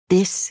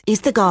This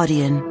is The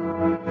Guardian.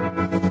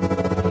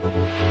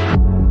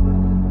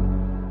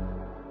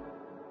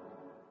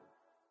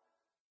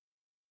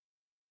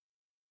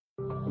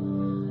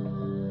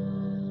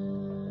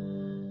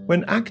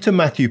 When actor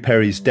Matthew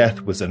Perry's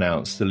death was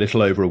announced a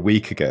little over a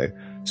week ago,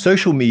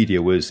 social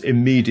media was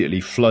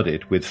immediately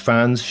flooded with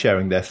fans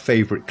sharing their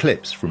favourite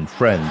clips from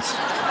Friends.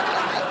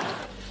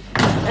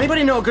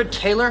 Anybody know a good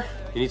tailor?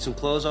 You need some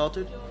clothes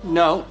altered?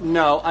 No,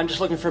 I'm just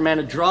looking for a man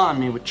to draw on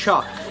me with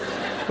chalk.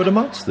 But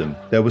amongst them,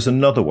 there was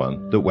another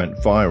one that went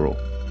viral.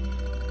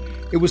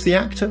 It was the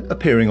actor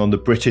appearing on the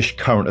British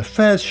current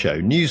affairs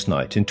show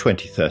Newsnight in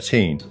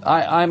 2013.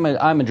 I'm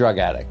a drug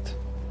addict.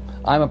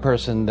 I'm a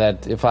person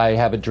that if I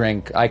have a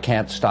drink, I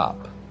can't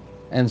stop.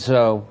 And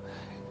so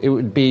it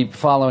would be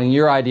following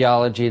your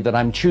ideology that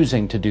I'm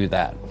choosing to do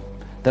that.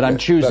 That I'm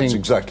choosing... That's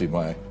exactly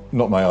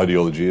not my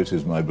ideology, it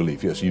is my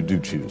belief. Yes, you do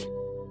choose.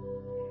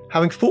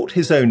 Having fought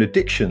his own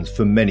addictions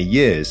for many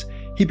years,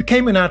 he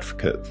became an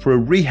advocate for a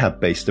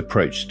rehab-based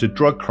approach to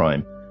drug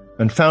crime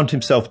and found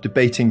himself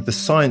debating the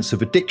science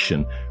of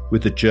addiction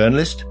with the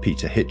journalist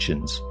Peter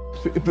Hitchens.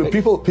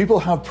 People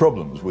have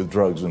problems with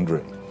drugs and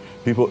drink.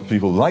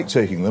 People like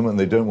taking them and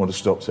they don't want to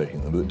stop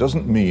taking them, but it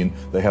doesn't mean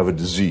they have a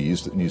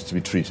disease that needs to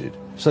be treated.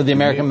 So the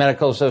American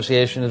Medical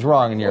Association is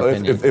wrong in your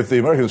opinion? If the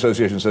American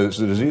Association says it's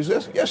a disease,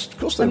 yes, of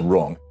course they're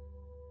wrong.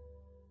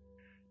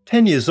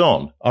 10 years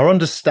on, our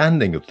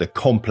understanding of the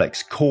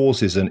complex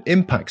causes and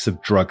impacts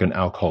of drug and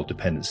alcohol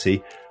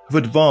dependency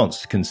have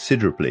advanced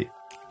considerably.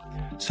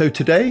 So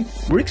today,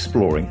 we're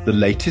exploring the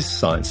latest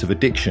science of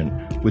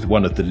addiction with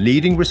one of the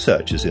leading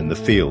researchers in the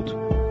field.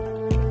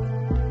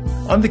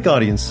 I'm The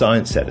Guardian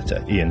science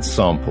editor, Ian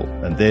Sample,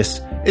 and this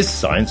is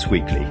Science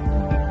Weekly.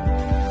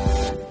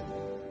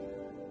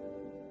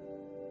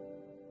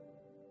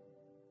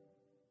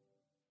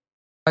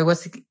 I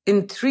was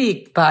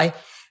intrigued by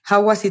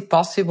how was it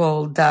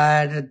possible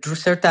that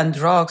certain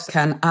drugs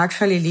can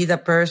actually lead a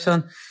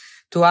person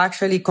to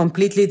actually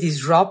completely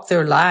disrupt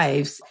their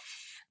lives.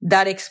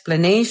 That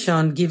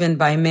explanation given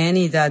by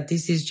many that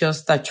this is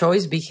just a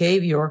choice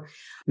behavior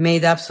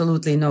made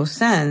absolutely no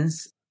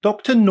sense.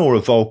 Dr Nora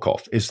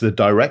Volkow is the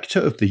director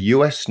of the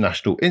US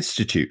National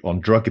Institute on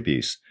Drug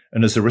Abuse,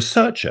 and as a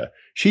researcher,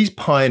 she's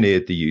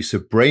pioneered the use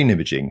of brain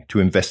imaging to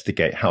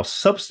investigate how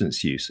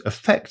substance use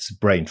affects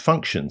brain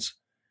functions.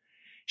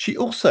 She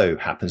also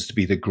happens to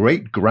be the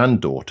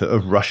great-granddaughter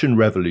of Russian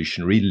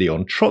revolutionary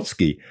Leon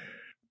Trotsky,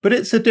 but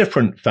it's a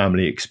different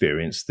family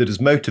experience that has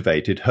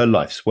motivated her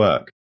life's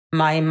work.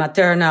 My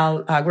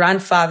maternal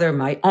grandfather,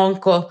 my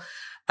uncle,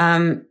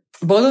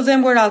 both of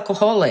them were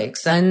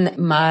alcoholics, and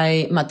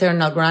my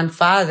maternal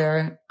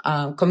grandfather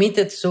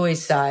committed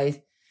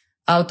suicide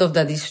out of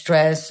the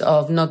distress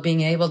of not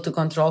being able to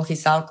control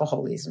his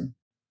alcoholism.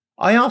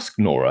 I asked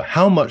Nora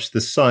how much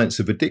the science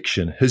of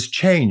addiction has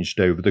changed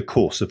over the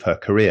course of her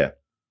career.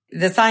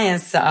 The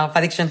science of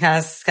addiction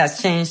has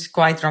changed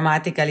quite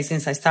dramatically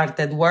since I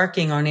started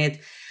working on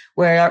it,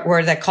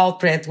 where the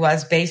culprit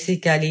was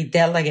basically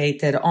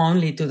delegated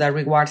only to the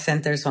reward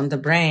centers on the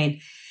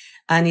brain.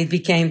 And it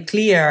became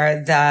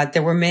clear that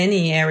there were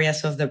many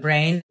areas of the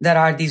brain that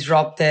are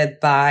disrupted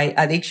by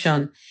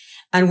addiction.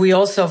 And we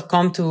also have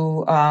come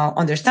to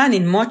understand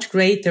in much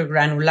greater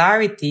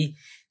granularity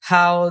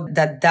how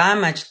the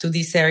damage to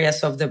these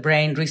areas of the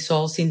brain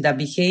results in the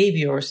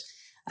behaviors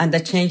and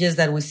the changes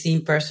that we see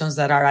in persons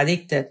that are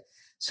addicted.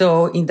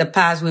 So in the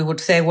past, we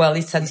would say, well,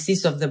 it's a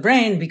disease of the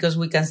brain because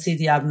we can see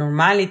the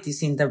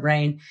abnormalities in the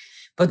brain.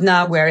 But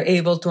now we're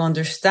able to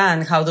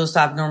understand how those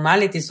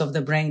abnormalities of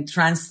the brain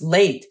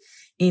translate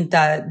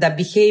into the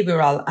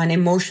behavioral and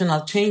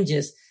emotional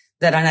changes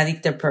that an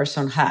addicted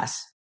person has.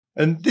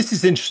 And this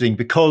is interesting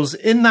because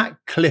in that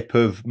clip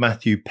of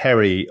Matthew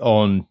Perry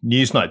on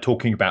Newsnight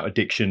talking about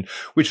addiction,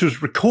 which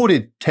was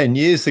recorded 10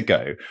 years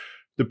ago,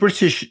 the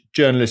British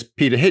journalist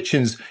Peter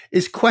Hitchens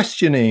is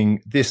questioning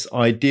this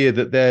idea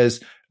that there's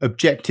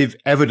objective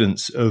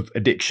evidence of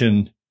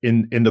addiction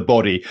in the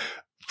body.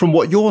 From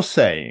what you're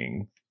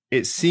saying,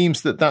 it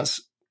seems that that's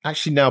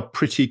actually now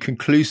pretty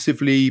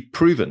conclusively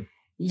proven.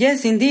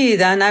 Yes,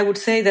 indeed. And I would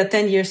say that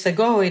 10 years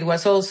ago, it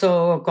was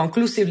also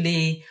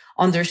conclusively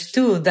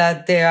understood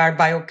that there are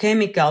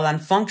biochemical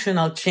and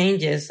functional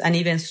changes and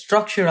even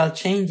structural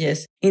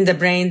changes in the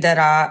brain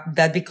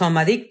that become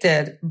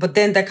addicted. But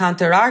then the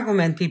counter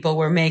argument people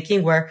were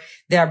making were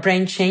there are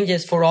brain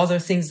changes for other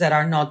things that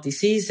are not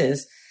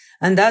diseases.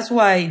 And that's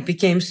why it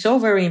became so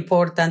very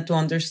important to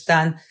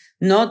understand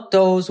not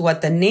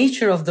what the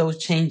nature of those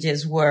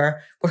changes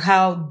were, but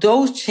how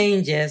those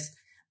changes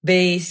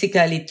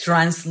basically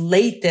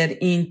translated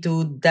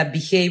into the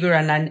behavior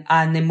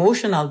and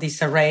emotional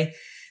disarray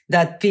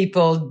that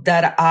people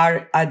that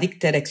are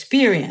addicted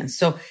experience.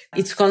 So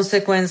its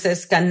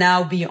consequences can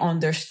now be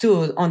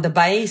understood on the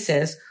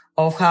basis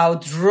of how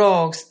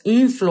drugs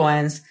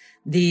influence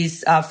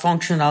these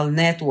functional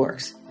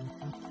networks.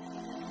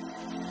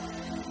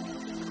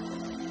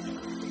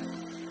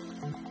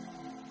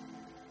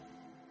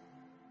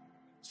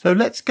 So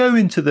let's go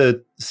into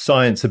the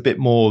science a bit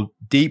more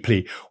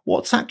deeply.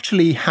 What's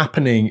actually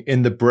happening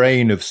in the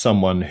brain of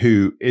someone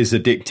who is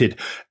addicted?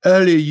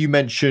 Earlier, you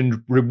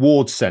mentioned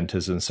reward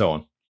centers and so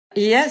on.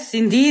 Yes,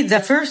 indeed. The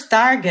first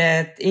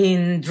target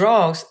in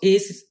drugs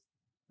is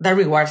the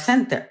reward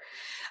center.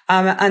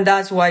 And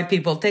that's why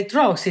people take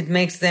drugs. It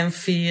makes them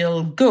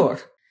feel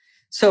good.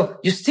 So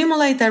you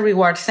stimulate the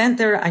reward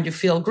center and you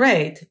feel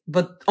great,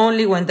 but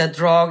only when the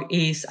drug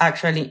is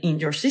actually in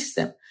your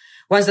system.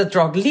 Once the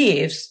drug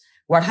leaves,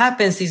 what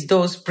happens is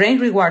those brain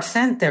reward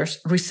centers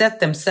reset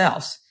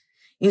themselves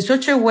in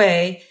such a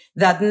way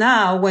that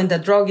now when the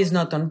drug is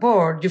not on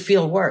board, you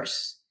feel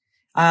worse.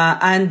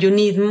 And you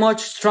need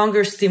much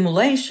stronger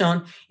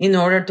stimulation in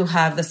order to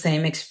have the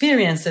same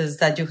experiences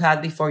that you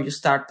had before you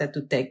started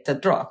to take the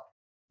drug.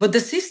 But the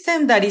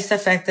system that is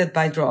affected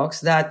by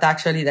drugs, that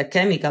actually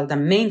the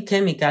main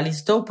chemical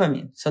is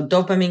dopamine. So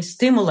dopamine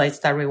stimulates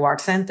the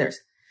reward centers.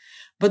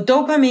 But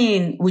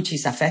dopamine, which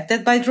is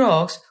affected by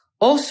drugs,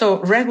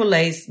 also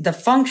regulates the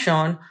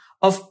function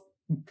of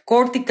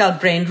cortical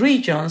brain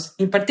regions,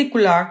 in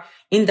particular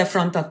in the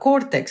frontal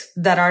cortex,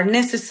 that are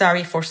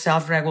necessary for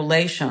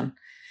self-regulation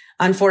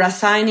and for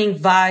assigning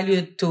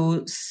value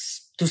to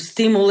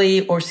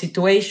stimuli or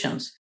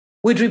situations.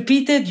 With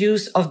repeated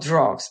use of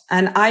drugs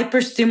and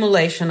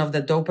hyperstimulation of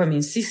the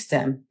dopamine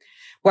system,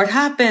 what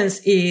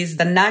happens is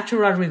the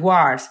natural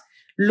rewards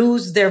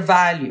lose their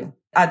value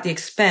at the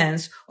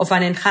expense of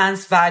an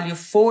enhanced value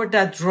for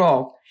that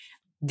drug.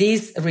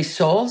 This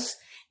results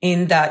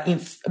in the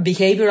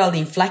behavioral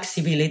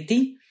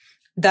inflexibility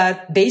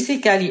that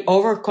basically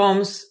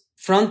overcomes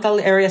frontal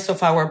areas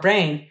of our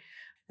brain.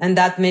 And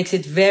that makes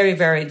it very,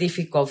 very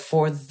difficult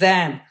for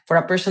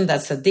a person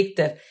that's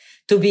addicted,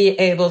 to be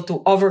able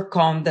to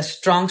overcome the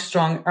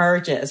strong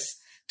urges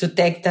to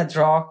take the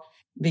drug,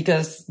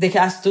 because they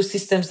have two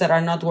systems that are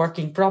not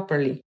working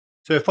properly.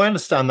 So if I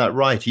understand that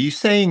right, are you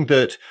saying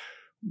that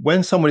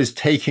when someone is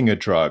taking a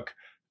drug,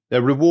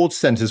 their reward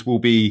centers will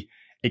be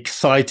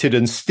excited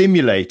and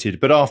stimulated,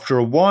 but after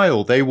a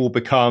while they will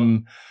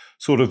become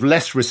sort of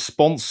less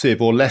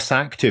responsive or less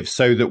active,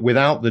 so that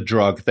without the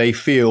drug they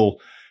feel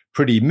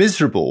pretty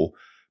miserable,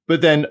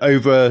 but then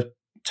over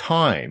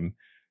time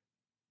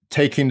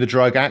taking the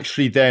drug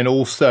actually then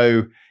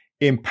also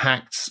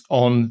impacts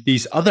on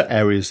these other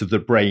areas of the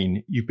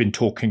brain you've been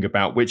talking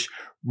about, which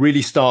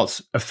really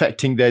starts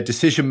affecting their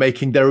decision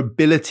making, their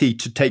ability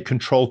to take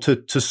control,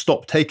 to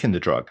stop taking the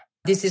drug.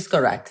 This is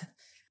correct.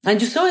 And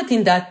you saw it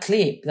in that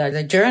clip that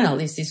the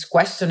journalist is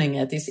questioning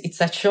it. It's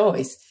a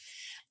choice.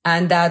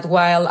 And that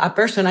while a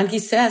person, and he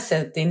says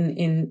it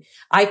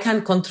I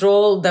can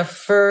control the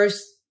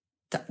first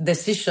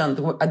decision,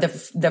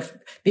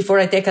 before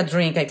I take a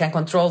drink, I can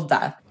control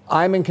that.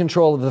 I'm in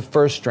control of the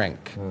first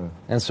drink.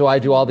 And so I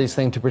do all these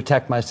things to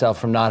protect myself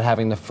from not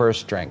having the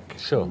first drink.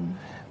 Sure.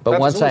 But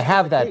once I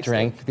have that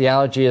drink, the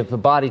allergy of the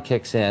body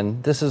kicks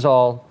in. This is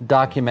all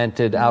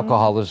documented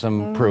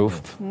alcoholism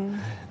proof.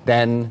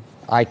 Then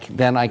I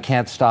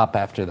can't stop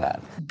after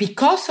that.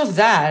 Because of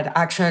that,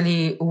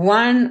 actually,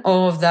 one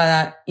of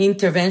the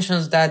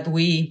interventions that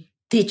we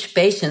teach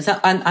patients,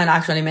 and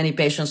actually many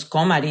patients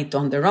come at it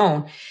on their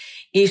own,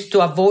 is to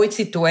avoid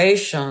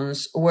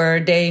situations where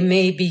they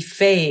may be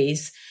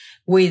faced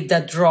with the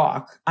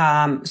drug,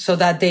 so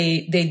that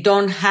they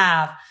don't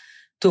have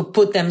to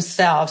put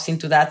themselves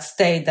into that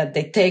state that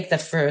they take the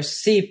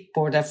first sip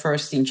or the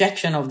first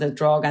injection of the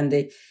drug,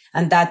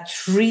 and that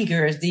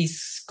triggers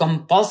this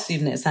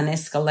compulsiveness and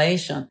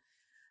escalation.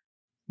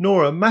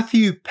 Nora,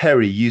 Matthew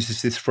Perry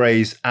uses this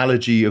phrase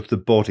allergy of the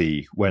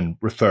body when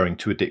referring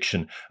to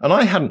addiction, and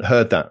I hadn't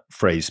heard that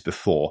phrase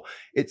before.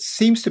 It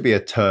seems to be a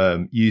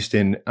term used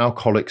in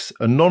Alcoholics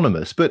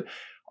Anonymous, but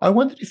I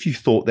wondered if you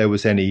thought there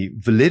was any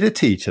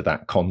validity to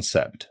that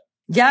concept.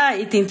 Yeah,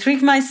 it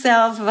intrigued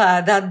myself,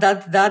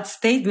 that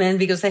statement,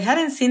 because I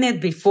hadn't seen it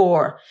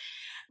before.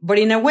 But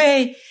in a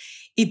way,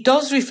 it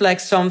does reflect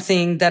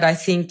something that I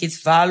think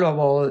is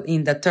valuable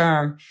in the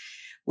term,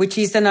 which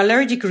is an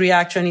allergic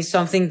reaction is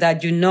something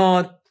that you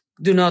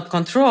do not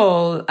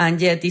control, and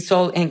yet it's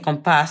all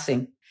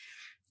encompassing.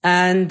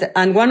 And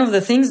one of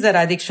the things that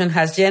addiction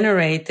has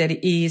generated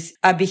is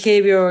a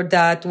behavior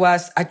that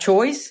was a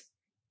choice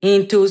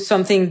into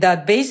something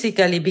that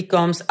basically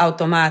becomes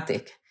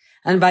automatic.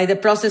 And by the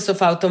process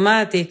of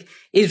automatic,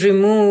 it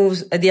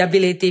removes the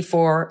ability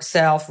for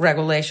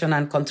self-regulation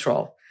and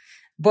control.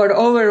 But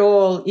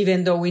overall,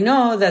 even though we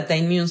know that the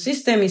immune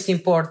system is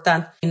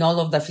important in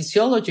all of the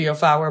physiology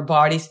of our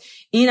bodies,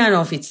 in and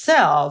of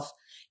itself,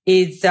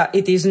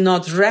 it is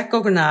not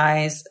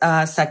recognized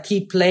as a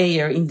key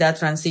player in that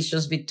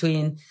transitions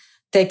between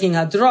taking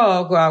a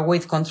drug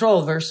with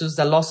control versus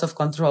the loss of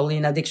control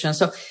in addiction.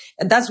 So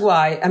that's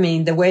why,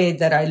 the way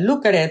that I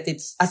look at it,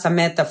 it's as a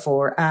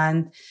metaphor.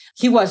 And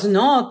he was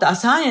not a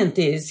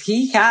scientist.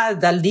 He had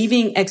the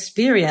living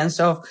experience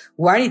of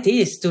what it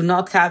is to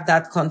not have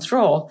that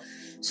control.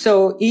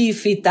 So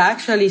if it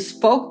actually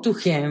spoke to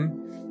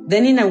him,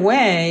 then in a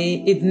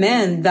way, it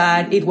meant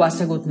that it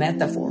was a good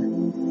metaphor.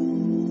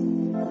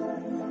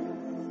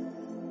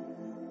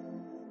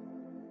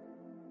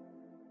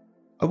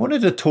 I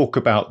wanted to talk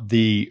about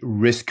the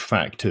risk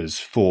factors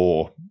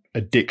for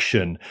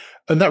addiction.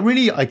 And that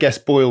really, I guess,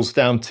 boils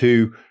down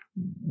to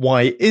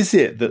why is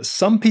it that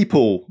some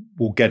people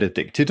will get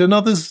addicted and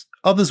others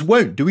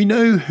won't? Do we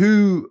know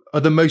who are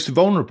the most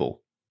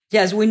vulnerable?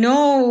 Yes, we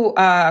know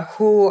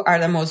who are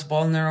the most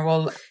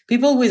vulnerable.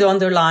 People with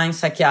underlying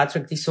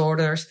psychiatric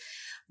disorders,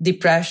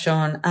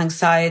 depression,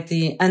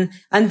 anxiety. And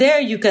there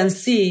you can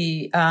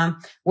see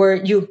where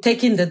you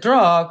taking the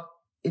drug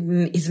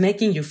is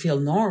making you feel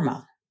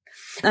normal.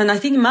 And I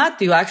think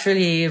Matthew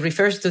actually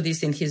refers to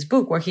this in his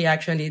book, where he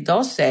actually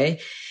does say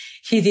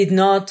he did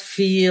not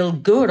feel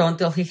good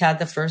until he had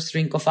the first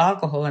drink of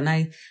alcohol. And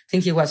I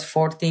think he was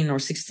 14 or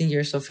 16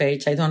 years of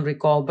age. I don't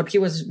recall, but he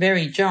was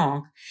very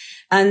young.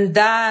 And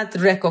that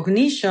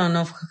recognition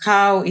of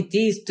how it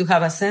is to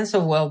have a sense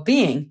of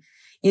well-being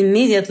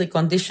immediately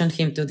conditioned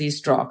him to this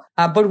drug.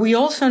 But we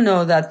also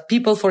know that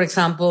people, for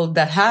example,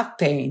 that have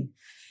pain,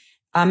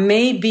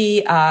 may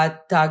be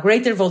at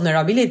greater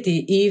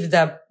vulnerability if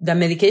the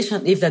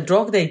medication, if the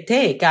drug they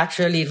take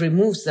actually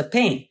removes the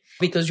pain,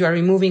 because you are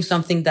removing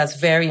something that's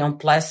very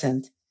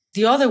unpleasant.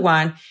 The other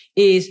one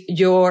is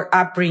your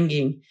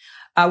upbringing.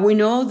 We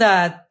know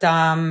that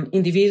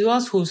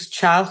individuals whose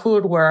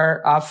childhood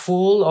were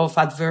full of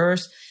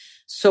adverse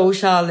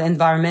social,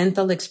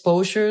 environmental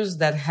exposures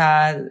that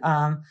had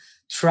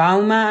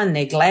trauma,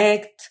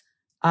 neglect,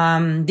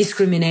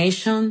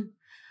 discrimination,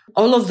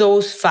 all of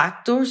those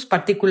factors,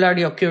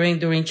 particularly occurring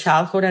during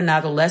childhood and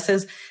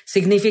adolescence,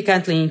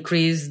 significantly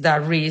increase the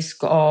risk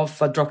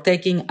of drug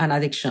taking and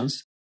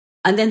addictions.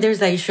 And then there's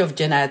the issue of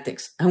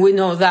genetics. And we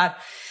know that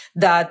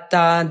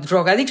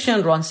drug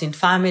addiction runs in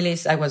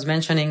families. I was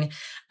mentioning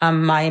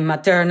my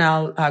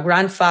maternal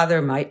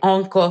grandfather, my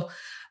uncle.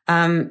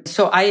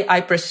 So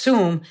I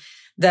presume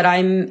that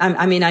I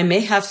may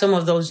have some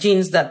of those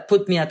genes that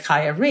put me at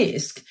higher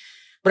risk.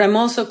 But I'm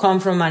also come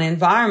from an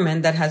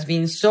environment that has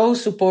been so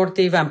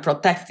supportive and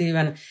protective.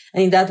 And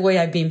in that way,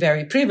 I've been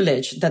very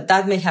privileged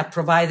that may have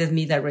provided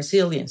me that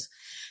resilience.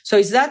 So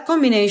it's that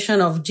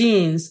combination of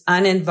genes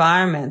and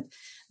environment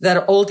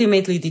that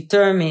ultimately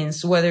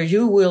determines whether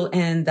you will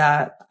end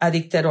up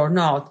addicted or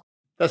not.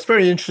 That's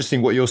very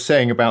interesting what you're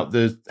saying about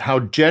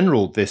how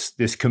general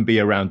this can be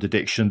around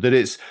addiction, that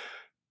it's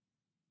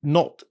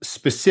not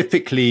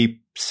specifically,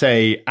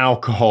 say,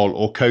 alcohol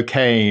or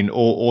cocaine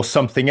or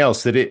something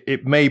else, that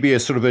it may be a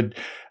sort of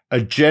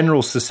a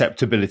general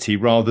susceptibility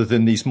rather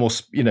than these more,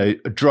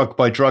 drug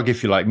by drug,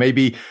 if you like.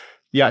 Maybe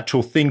the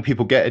actual thing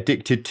people get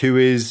addicted to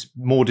is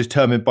more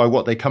determined by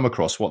what they come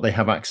across, what they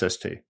have access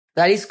to.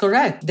 That is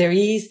correct. There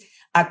is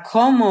a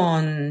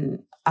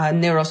common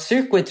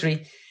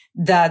neurocircuitry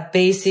that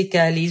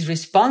basically is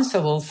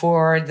responsible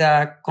for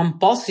the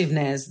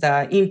compulsiveness,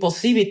 the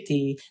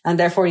impulsivity, and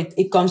therefore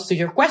it comes to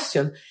your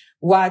question.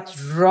 What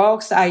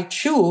drugs I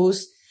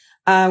choose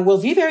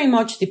will be very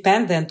much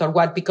dependent on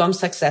what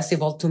becomes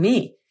accessible to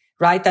me,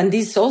 right? And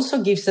this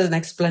also gives us an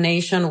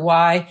explanation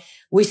why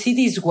we see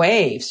these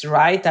waves,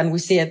 right? And we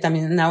see it,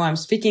 now I'm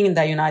speaking in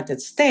the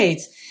United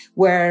States,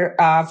 where,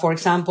 for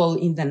example,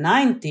 in the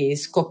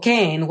 90s,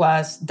 cocaine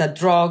was the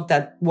drug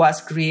that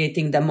was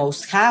creating the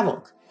most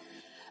havoc.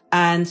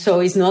 And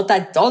so it's not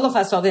that all of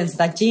a sudden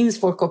the genes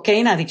for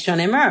cocaine addiction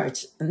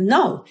emerged.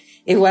 No,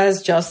 it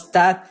was just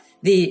that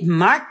the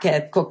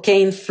market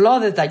cocaine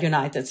flooded the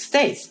United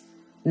States.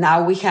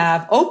 Now we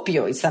have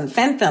opioids and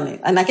fentanyl.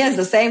 And again, it's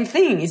the same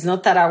thing. It's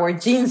not that our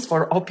genes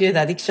for opioid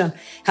addiction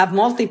have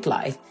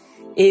multiplied.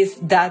 It's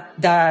that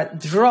the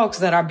drugs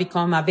that are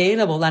become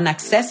available and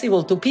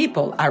accessible to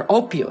people are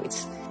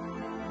opioids.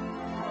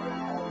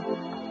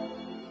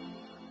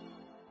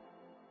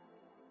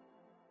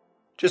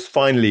 Just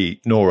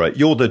finally, Nora,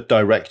 you're the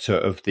director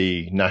of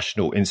the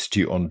National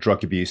Institute on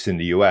Drug Abuse in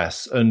the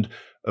US. And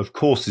of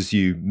course, as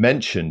you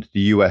mentioned,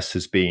 the US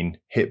has been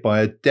hit by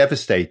a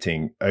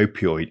devastating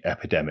opioid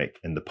epidemic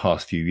in the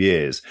past few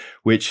years,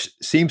 which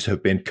seems to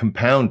have been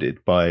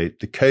compounded by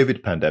the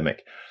COVID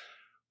pandemic.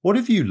 What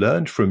have you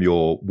learned from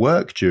your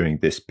work during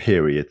this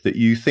period that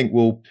you think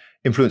will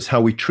influence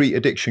how we treat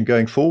addiction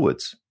going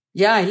forwards?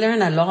 Yeah, I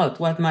learned a lot.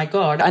 What my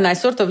God. And I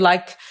sort of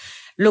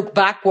look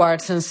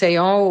backwards and say,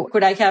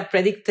 could I have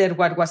predicted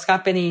what was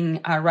happening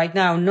right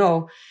now?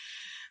 No,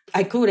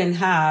 I couldn't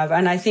have.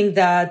 And I think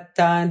that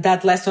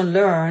that lesson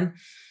learned,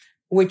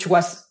 which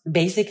was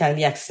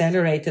basically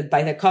accelerated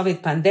by the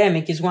COVID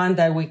pandemic, is one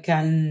that we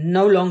can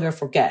no longer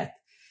forget.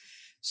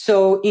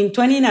 So in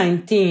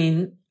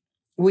 2019,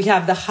 we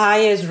have the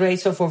highest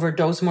rates of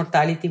overdose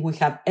mortality we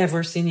have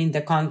ever seen in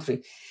the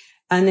country.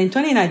 And in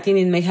 2019,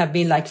 it may have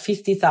been like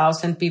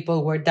 50,000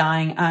 people were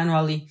dying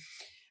annually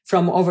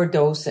from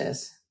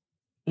overdoses.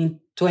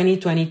 In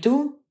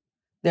 2022,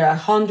 there are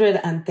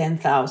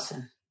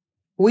 110,000.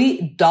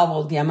 We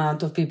doubled the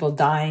amount of people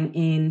dying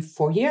in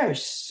 4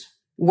 years.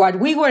 What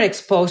we were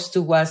exposed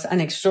to was an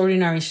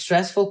extraordinary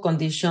stressful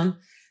condition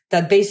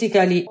that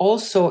basically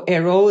also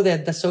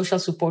eroded the social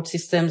support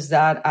systems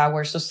that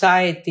our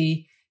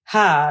society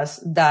has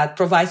that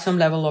provide some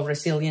level of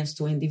resilience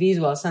to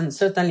individuals and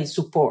certainly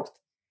support.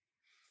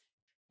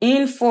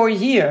 In 4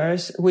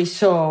 years, we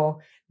saw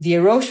the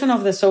erosion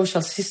of the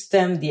social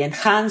system, the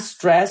enhanced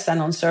stress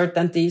and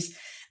uncertainties,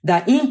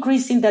 the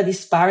increase in the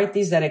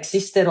disparities that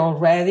existed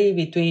already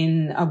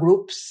between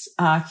groups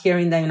here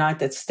in the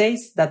United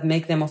States that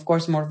make them, of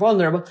course, more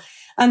vulnerable.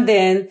 And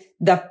then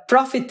the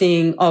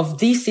profiting of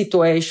this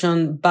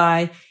situation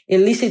by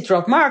illicit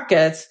drug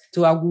markets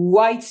to a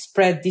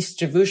widespread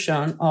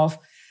distribution of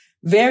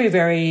very,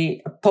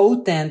 very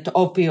potent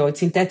opioids,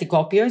 synthetic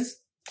opioids,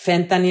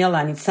 fentanyl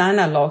and its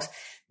analogs,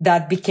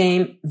 that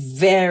became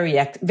very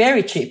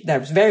cheap. That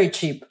was very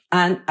cheap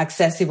and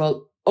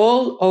accessible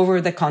all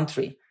over the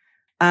country.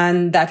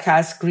 And that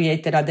has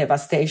created a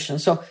devastation.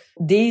 So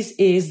this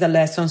is the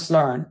lessons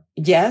learned.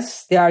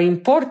 Yes, there are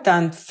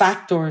important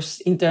factors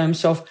in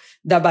terms of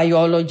the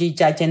biology,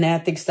 the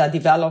genetics, the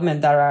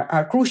development that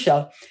are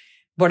crucial.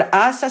 But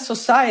as a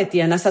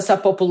society and as a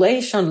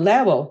population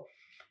level,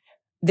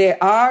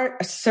 there are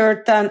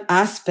certain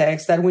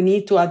aspects that we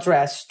need to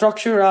address,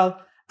 structural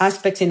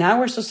aspects in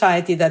our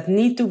society that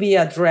need to be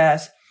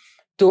addressed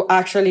to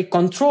actually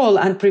control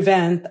and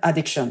prevent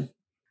addiction.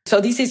 So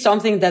this is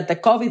something that the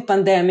COVID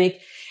pandemic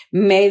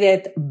made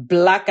it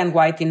black and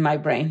white in my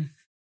brain.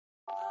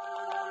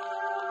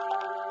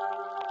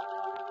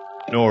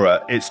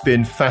 Nora, it's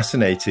been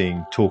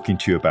fascinating talking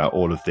to you about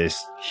all of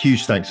this.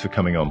 Huge thanks for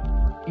coming on.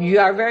 You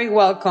are very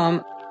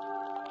welcome.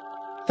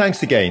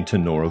 Thanks again to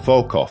Nora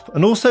Volkow,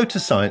 and also to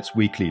Science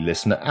Weekly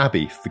listener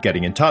Abby for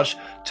getting in touch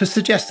to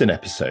suggest an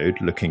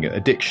episode looking at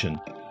addiction.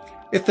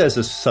 If there's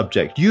a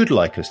subject you'd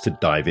like us to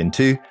dive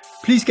into,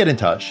 please get in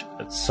touch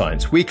at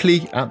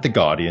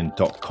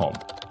scienceweekly@theguardian.com.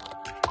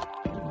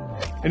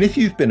 And if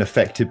you've been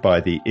affected by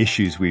the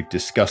issues we've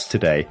discussed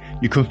today,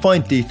 you can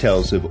find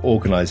details of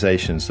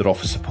organisations that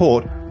offer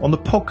support on the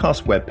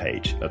podcast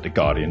webpage at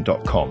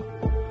theguardian.com.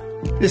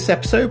 This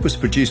episode was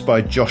produced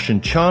by Josh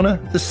and Chana,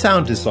 the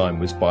sound design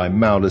was by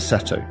Maula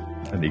Seto,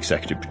 and the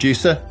executive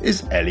producer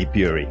is Ellie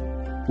Bury.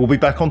 We'll be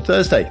back on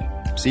Thursday.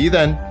 See you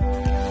then.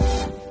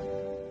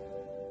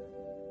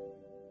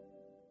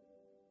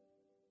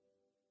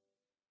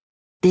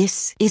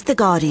 This is The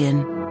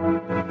Guardian.